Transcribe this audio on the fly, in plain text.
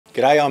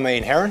G'day, I'm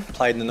Ian Herron.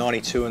 Played in the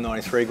 92 and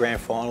 93 grand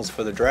finals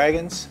for the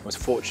Dragons. Was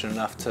fortunate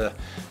enough to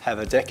have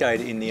a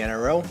decade in the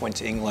NRL. Went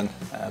to England,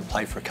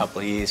 played for a couple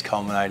of years,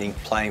 culminating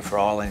playing for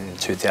Ireland in the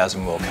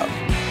 2000 World Cup.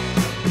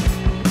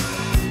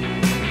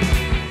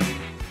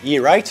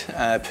 Year 8,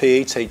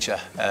 PE teacher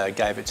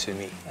gave it to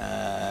me.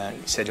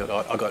 He said,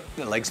 I got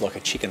legs like a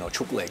chicken, or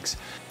chook legs.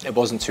 It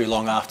wasn't too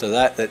long after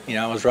that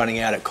I was running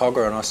out at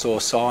Cogger and I saw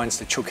signs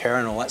to chook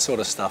Herron, all that sort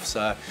of stuff.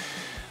 So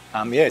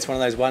yeah, it's one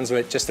of those ones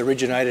where it just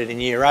originated in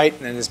year 8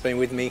 and has been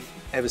with me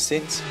ever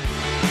since.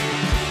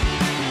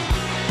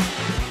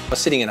 I was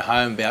sitting at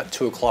home about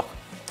 2 o'clock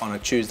on a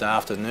Tuesday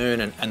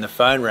afternoon and the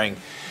phone rang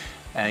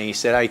and he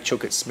said, "Hey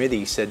Chook, it's Smithy."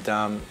 He said,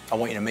 "I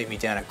want you to meet me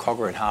down at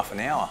Cogger in half an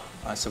hour."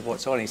 I said,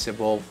 "What's on?" He said,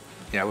 "Well,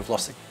 we've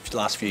lost the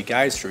last few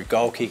games through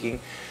goal kicking.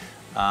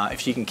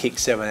 If you can kick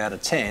 7 out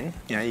of 10,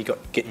 you got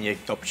getting your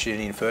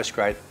opportunity in first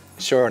grade."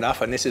 Sure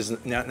enough, and this is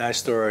no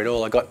story at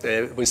all, I got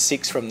there, it was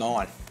 6 from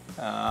 9.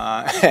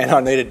 And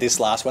I needed this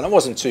last one. It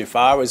wasn't too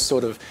far, it was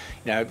sort of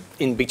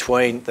in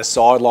between the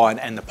sideline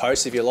and the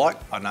post, if you like.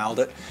 I nailed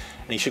it.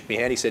 And he shook my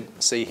hand, he said,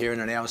 "See you here in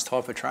an hour's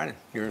time for training.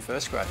 You're in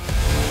first grade."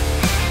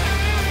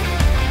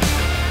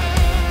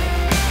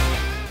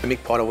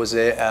 Mick Potter was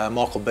there,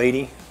 Michael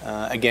Beattie.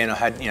 Again, I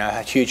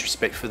had huge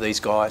respect for these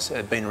guys.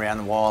 Had been around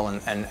a while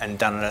and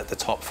done it at the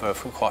top for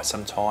quite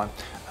some time.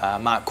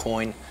 Mark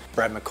Coyne,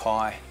 Brad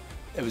Mackay.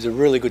 It was a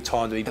really good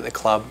time to be at the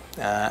club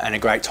and a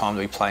great time to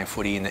be playing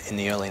footy in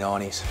the early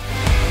 90s.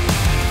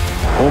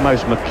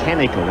 Almost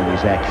mechanical in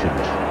his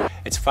actions.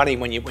 It's funny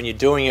when you're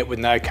doing it with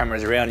no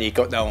cameras around and you've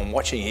got no one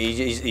watching.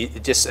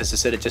 It just, as I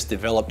said, it just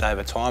developed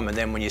over time. And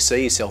then when you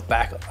see yourself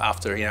back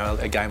after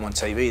a game on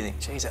TV, you think,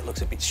 "Geez, that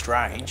looks a bit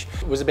strange."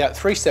 It was about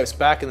 3 steps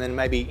back and then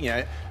maybe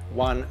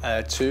 1,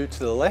 2 to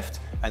the left,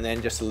 and then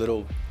just a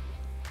little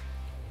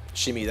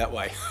shimmy that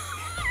way,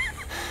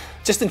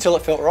 just until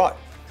it felt right.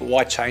 But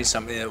why change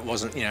something that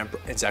wasn't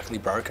exactly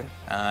broken?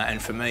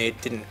 And for me,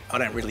 I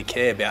don't really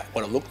care about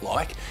what it looked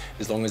like,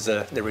 as long as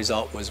the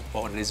result was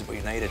what it is that we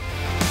needed.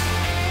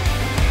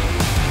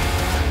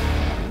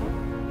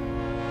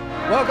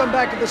 Welcome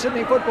back to the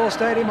Sydney Football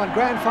Stadium on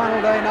Grand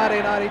Final Day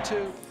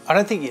 1992. I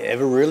don't think you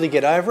ever really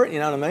get over it, you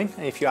know what I mean?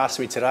 If you ask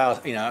me today,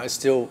 I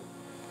still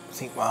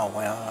think, well,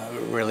 I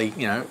really,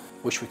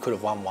 wish we could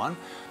have won one.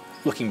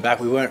 Looking back,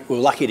 we were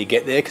lucky to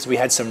get there because we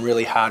had some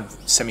really hard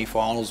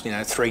semi-finals,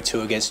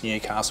 3-2 against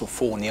Newcastle,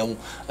 4-0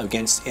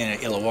 against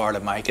Illawarra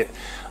to make it.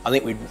 I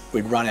think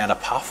we'd run out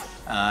of puff.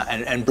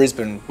 And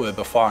Brisbane were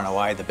by far and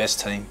away the best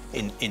team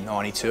in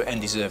 92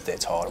 and deserved their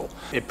title.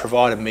 It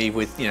provided me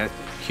with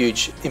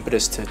huge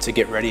impetus to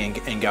get ready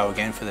and go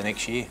again for the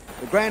next year.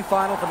 The grand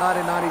final for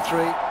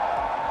 1993.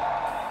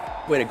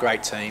 We had a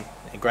great team,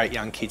 great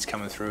young kids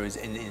coming through,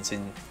 it's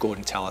in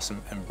Gordon Tallis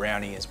and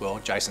Brownie as well,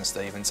 Jason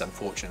Stevens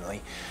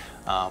unfortunately.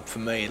 For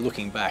me,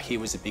 looking back, he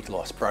was a big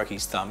loss, broke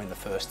his thumb in the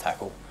first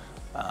tackle.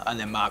 And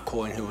then Mark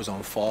Coyne, who was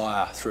on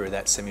fire through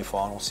that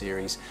semi-final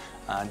series,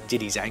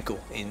 did his ankle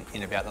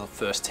in about the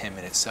first 10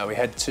 minutes. So we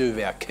had 2 of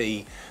our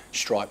key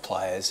strike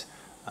players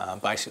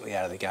basically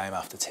out of the game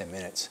after 10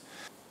 minutes.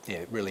 Yeah,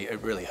 it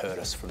really hurt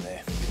us from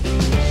there.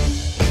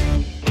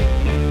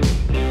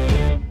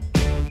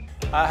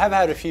 I have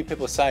had a few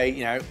people say,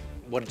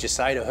 "What did you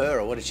say to her,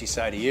 or what did she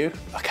say to you?"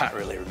 I can't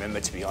really remember,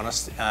 to be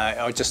honest.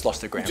 I just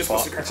lost the grand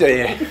final.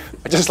 Yeah,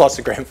 I just lost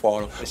the grand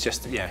final. It's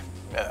just,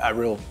 a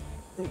real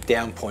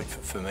down point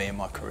for me in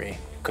my career,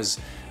 because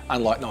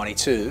unlike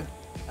 92,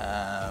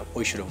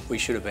 it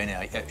should have been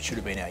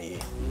our year.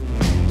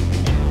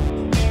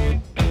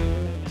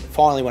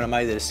 Finally, when I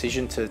made the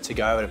decision to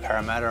go over to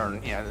Parramatta,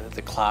 and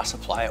the class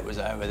of player was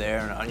over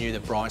there, and I knew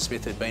that Brian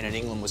Smith had been in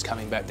England, was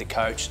coming back to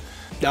coach,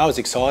 I was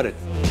excited.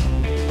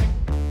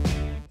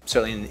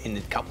 Certainly in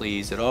the couple of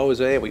years that I was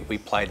there, we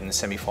played in the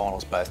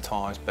semi-finals both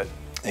times, but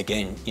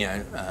again,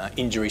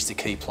 injuries to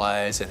key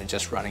players and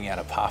just running out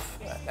of puff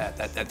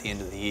at the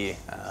end of the year,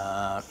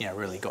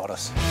 really got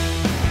us.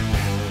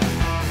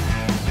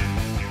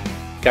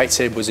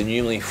 Gateshead was a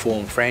newly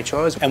formed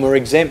franchise, and we're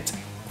exempt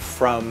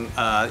from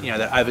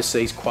that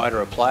overseas quota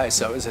of players.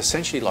 So it was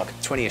essentially like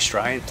 20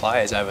 Australian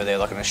players over there,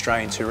 like an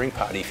Australian touring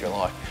party, if you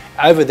like.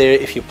 Over there,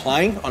 if you're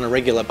playing on a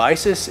regular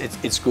basis,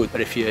 it's good.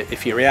 But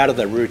if you're out of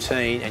the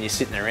routine and you're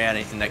sitting around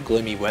in that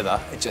gloomy weather,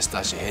 it just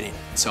does your head in.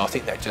 So I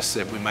think that just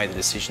we made the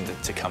decision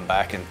to come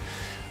back and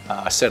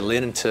settle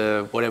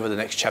into whatever the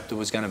next chapter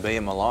was going to be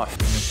in my life.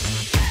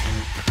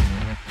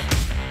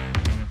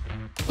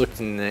 Looked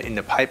in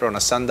the paper on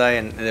a Sunday,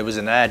 and there was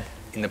an ad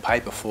in the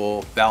paper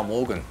for Val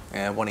Morgan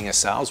wanting a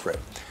sales rep.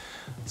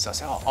 So I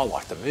said, "Oh, I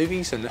like the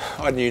movies," and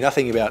I knew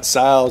nothing about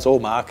sales or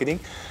marketing.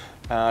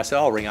 So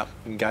I'll ring up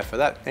and go for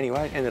that.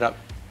 Anyway, ended up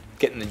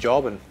getting the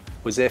job and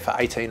was there for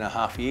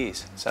 18.5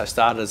 years. So I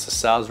started as a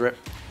sales rep,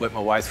 worked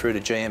my way through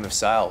to GM of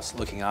sales,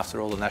 looking after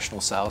all the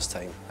national sales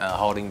team,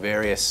 holding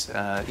various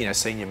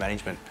senior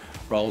management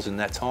roles in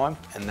that time,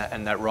 and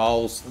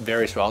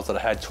various roles that I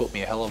had taught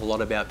me a hell of a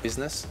lot about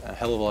business, a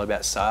hell of a lot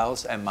about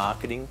sales and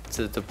marketing,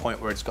 to the point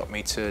where it's got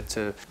me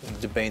to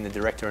being the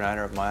director and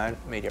owner of my own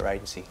media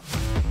agency.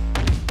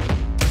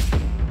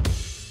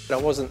 I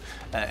wasn't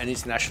an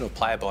international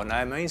player by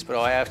no means, but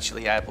I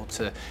actually able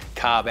to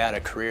carve out a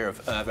career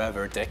of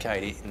over a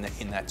decade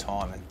in that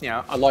time. And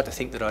I'd like to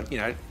think that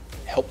I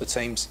help the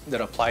teams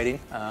that I played in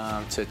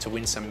to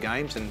win some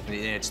games, and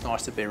it's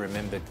nice to be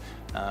remembered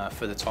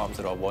for the times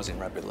that I was in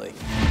rugby league.